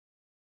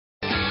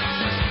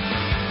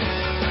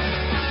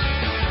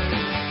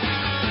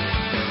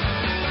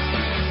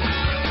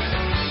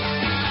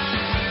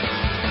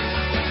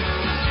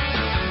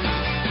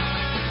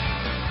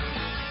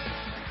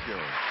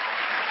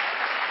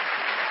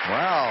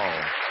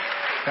Oh,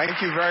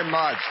 thank you very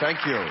much. Thank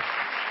you.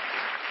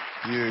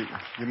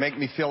 You make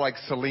me feel like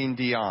Celine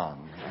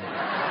Dion.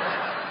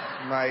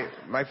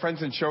 My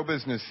friends in show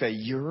business say,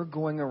 you're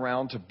going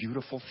around to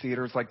beautiful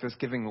theaters like this,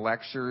 giving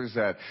lectures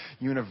at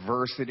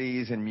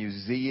universities and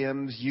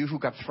museums, you who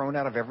got thrown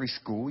out of every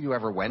school you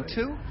ever went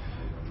to?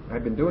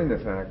 I've been doing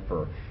this act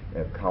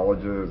at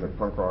colleges and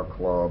punk rock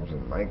clubs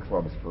and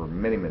nightclubs for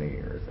many, many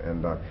years.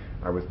 And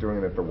I was doing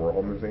it at the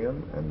World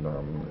Museum, and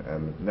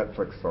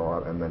Netflix saw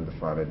it and then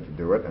decided to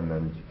do it. And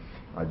then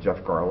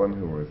Jeff Garland,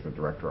 who was the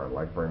director I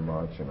like very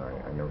much, and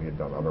I know he had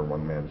done other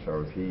one-man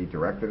shows, he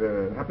directed it,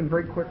 and it happened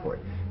very quickly.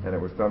 And it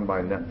was done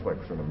by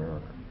Netflix in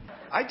America.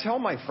 I tell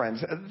my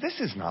friends, this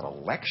is not a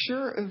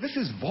lecture, this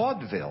is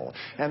vaudeville,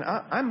 and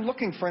I'm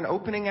looking for an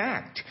opening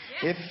act.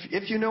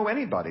 If you know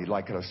anybody,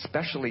 like an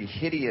especially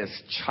hideous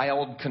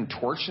child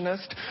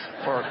contortionist,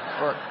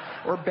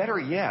 or better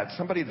yet,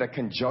 somebody that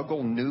can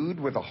juggle nude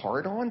with a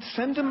heart-on,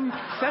 send them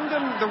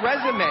the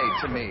resume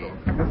to me.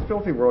 This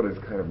Filthy World is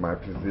kind of my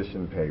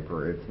position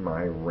paper. It's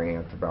my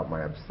rant about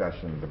my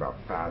obsessions about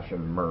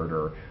fashion,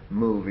 murder,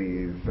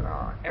 movies,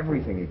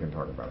 everything you can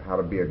talk about. How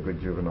to be a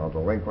good juvenile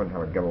delinquent, how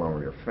to get along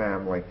with your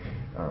family,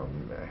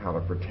 how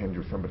to pretend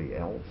you're somebody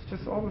else.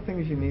 Just all the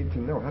things you need to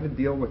know. How to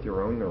deal with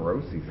your own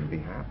neuroses and be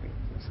happy.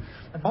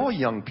 All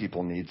young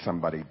people need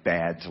somebody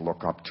bad to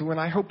look up to, and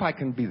I hope I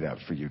can be that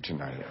for you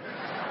tonight.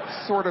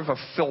 Sort of a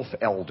filth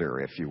elder,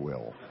 if you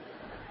will.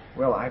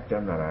 Well, I've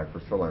done that act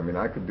for so long. I mean,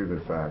 I could do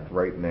this act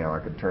right now. I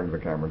could turn to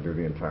the camera and do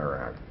the entire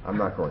act. I'm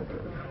not going to.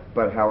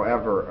 But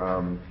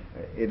however,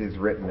 it is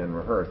written and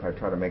rehearsed. I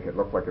try to make it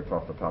look like it's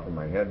off the top of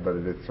my head, but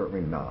it is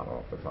certainly not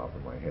off the top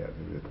of my head.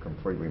 It is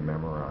completely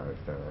memorized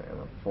and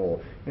a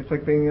full... It's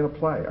like being in a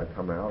play. I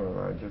come out and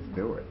I just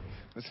do it.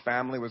 This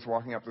family was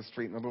walking up the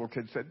street, and the little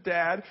kid said,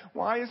 "Dad,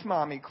 why is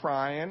Mommy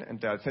crying?" And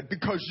Dad said,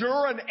 "Because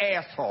you're an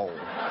asshole."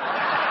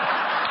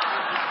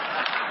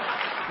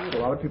 A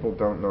lot of people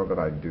don't know that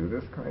I do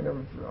this kind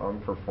of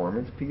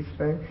performance piece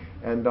thing,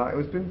 and it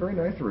was been very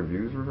nice. The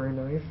reviews were very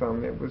nice.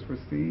 It was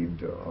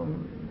received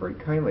very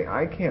kindly.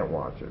 I can't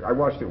watch it. I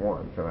watched it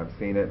once, and I've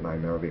seen it, and I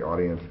know the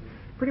audience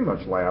pretty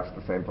much laughs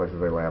the same places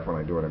they laugh when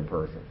I do it in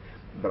person.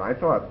 But I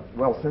thought,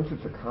 well, since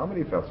it's a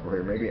comedy festival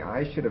here, maybe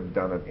I should have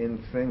done it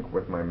in sync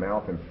with my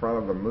mouth in front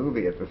of the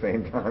movie at the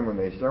same time when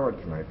they show it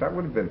tonight. That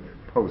would have been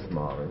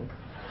postmodern.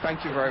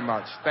 Thank you very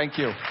much. Thank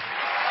you.